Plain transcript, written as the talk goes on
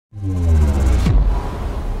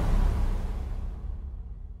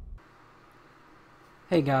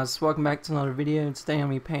Hey guys, welcome back to another video. Today I'm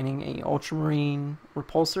going to be painting a Ultramarine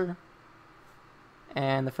Repulsor.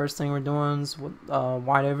 And the first thing we're doing is with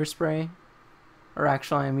white overspray. Or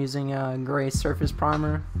actually I'm using a gray surface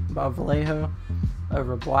primer by Vallejo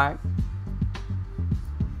over black.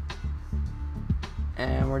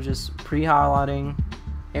 And we're just pre-highlighting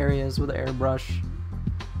areas with the airbrush,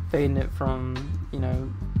 fading it from,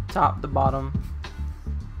 top to bottom,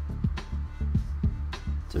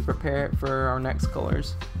 to prepare it for our next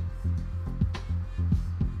colors.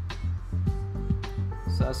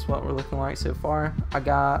 So that's what we're looking like so far. I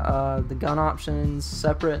got the gun options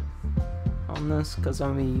separate on this because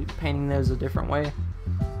I'm going to be painting those a different way.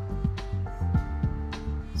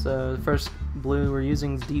 So the first blue we're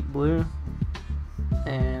using is deep blue,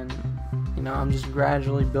 and I'm just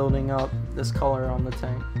gradually building up this color on the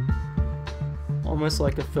tank, almost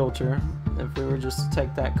like a filter. If we were just to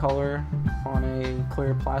take that color on a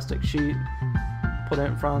clear plastic sheet, put it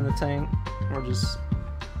in front of the tank, we're just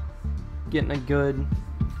getting a good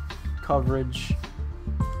coverage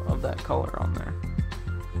of that color on there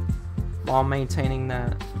while maintaining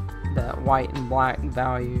that white and black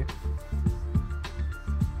value.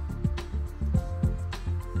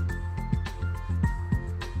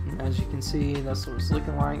 And as you can see, that's what it's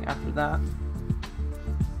looking like after that.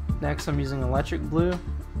 Next I'm using electric blue,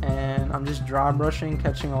 and I'm just dry brushing,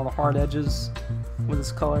 catching all the hard edges with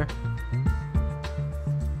this color.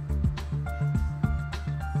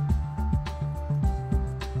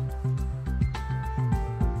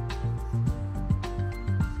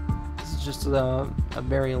 This is just a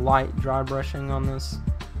very light dry brushing on this.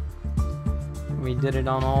 We did it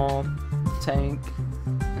on all tank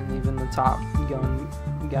and even the top gun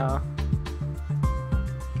guy.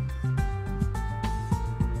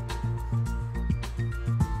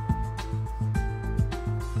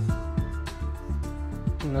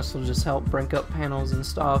 And this will just help break up panels and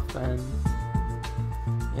stuff, and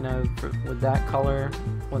with that color,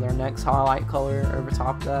 with our next highlight color over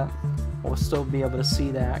top of that, we'll still be able to see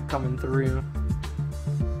that coming through.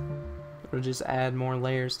 It'll just add more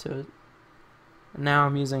layers to it. And now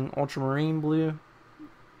I'm using ultramarine blue,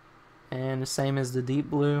 and the same as the deep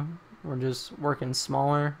blue, we're just working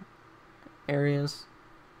smaller areas.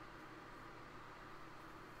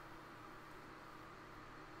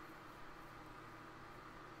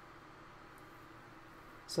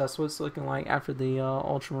 So that's what it's looking like after the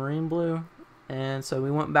ultramarine blue. And so we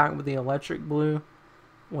went back with the electric blue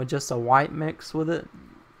with just a white mix with it,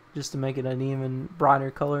 just to make it an even brighter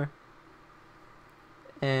color.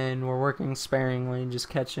 And we're working sparingly, just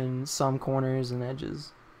catching some corners and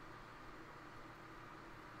edges.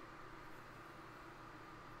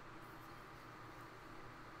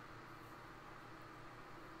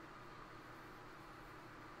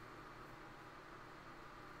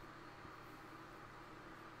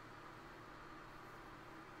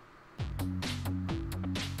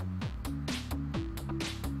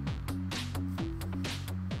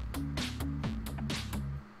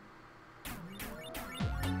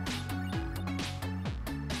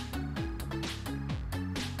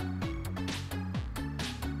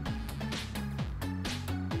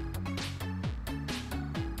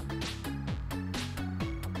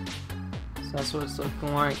 So that's what it's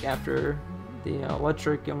looking like after the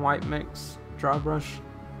electric and white mix dry brush.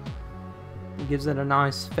 It gives it a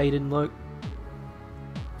nice faded look.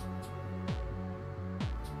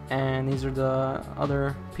 And these are the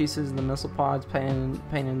other pieces, the missile pods, painted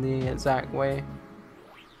the exact way.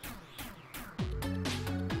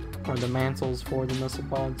 Or the mantles for the missile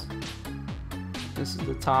pods. This is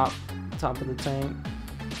the top of the tank.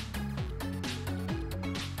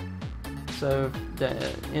 So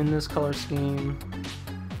in this color scheme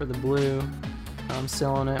for the blue, I'm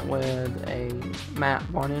sealing it with a matte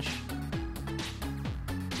varnish,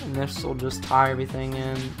 and this will just tie everything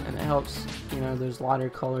in, and it helps those lighter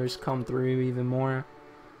colors come through even more.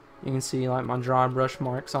 You can see like my dry brush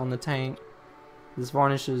marks on the tank. This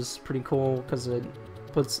varnish is pretty cool because it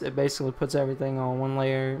basically puts everything on one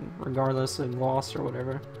layer regardless of gloss or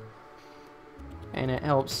whatever, and it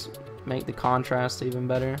helps make the contrast even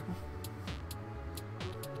better.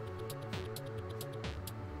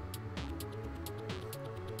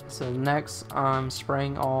 So next, I'm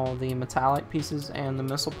spraying all the metallic pieces and the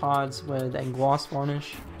missile pods with a gloss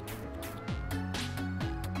varnish.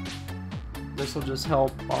 This will just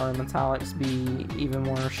help our metallics be even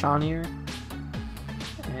more shinier.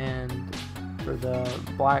 And for the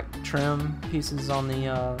black trim pieces on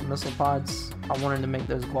the missile pods, I wanted to make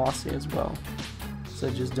those glossy as well.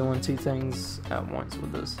 So just doing two things at once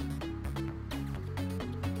with this.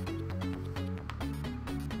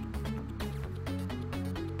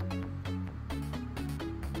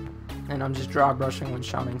 and I'm just dry brushing with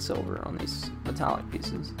shining silver on these metallic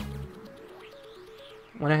pieces.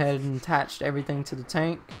 Went ahead and attached everything to the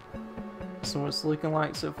tank. This is what it's looking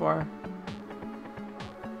like so far.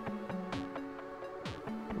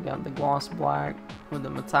 We got the gloss black with the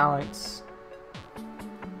metallics.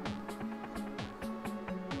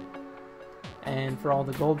 And for all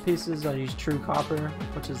the gold pieces, I use true copper,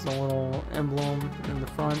 which is the little emblem in the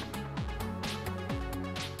front.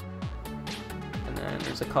 And then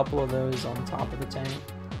there's a couple of those on top of the tank.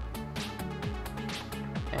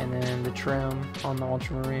 And then the trim on the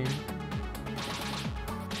Ultramarine.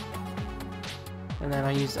 And then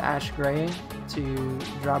I use ash gray to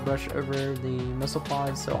dry brush over the missile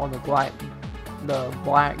pods, so all the black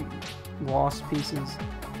gloss pieces,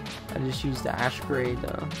 I just use the ash gray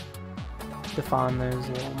to define those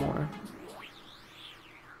a little more.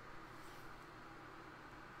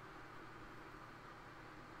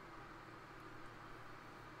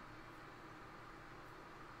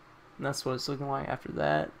 And that's what it's looking like after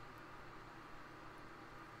that.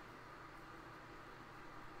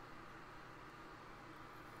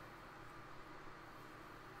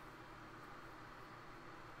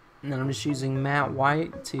 And then I'm just using matte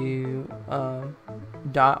white to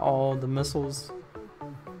dot all the missiles,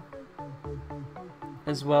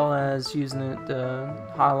 as well as using it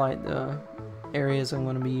to highlight the areas I'm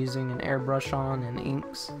going to be using an airbrush on and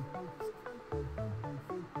inks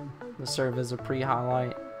to serve as a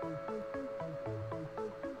pre-highlight.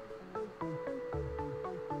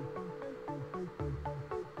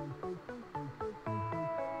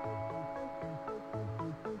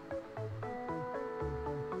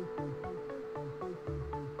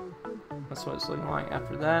 That's what it's looking like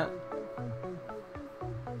after that.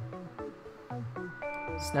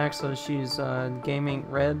 So next, let's use gaming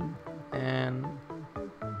red, and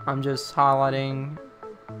I'm just highlighting,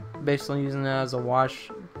 basically using it as a wash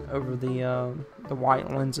over the white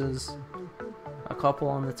lenses. A couple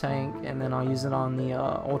on the tank, and then I'll use it on the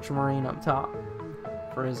Ultramarine up top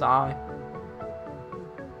for his eye.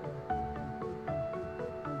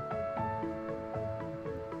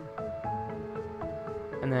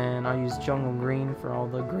 And then I'll use jungle green for all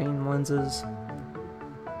the green lenses.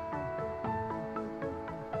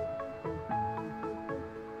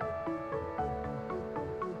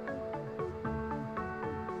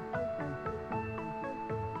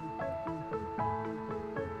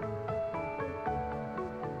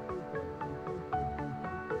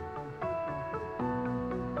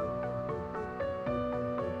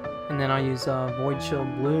 And then I'll use Void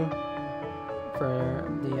Shield Blue for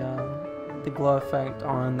the glow effect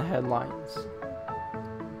on the headlights.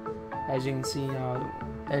 As you can see, I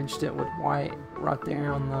edged it with white right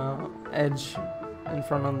there on the edge in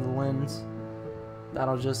front of the lens.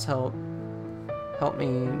 That'll just help me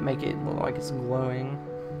make it look like it's glowing,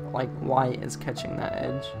 like light is catching that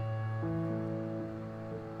edge.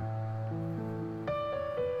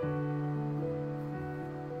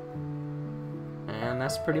 And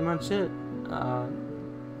that's pretty much it.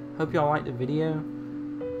 Hope y'all liked the video.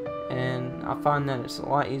 And I find that it's a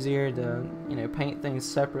lot easier to, paint things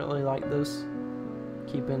separately like this,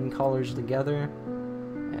 keeping colors together,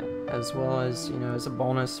 as well as, as a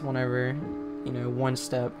bonus whenever, one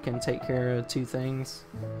step can take care of two things.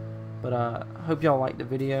 But hope y'all liked the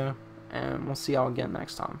video, and we'll see y'all again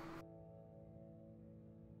next time.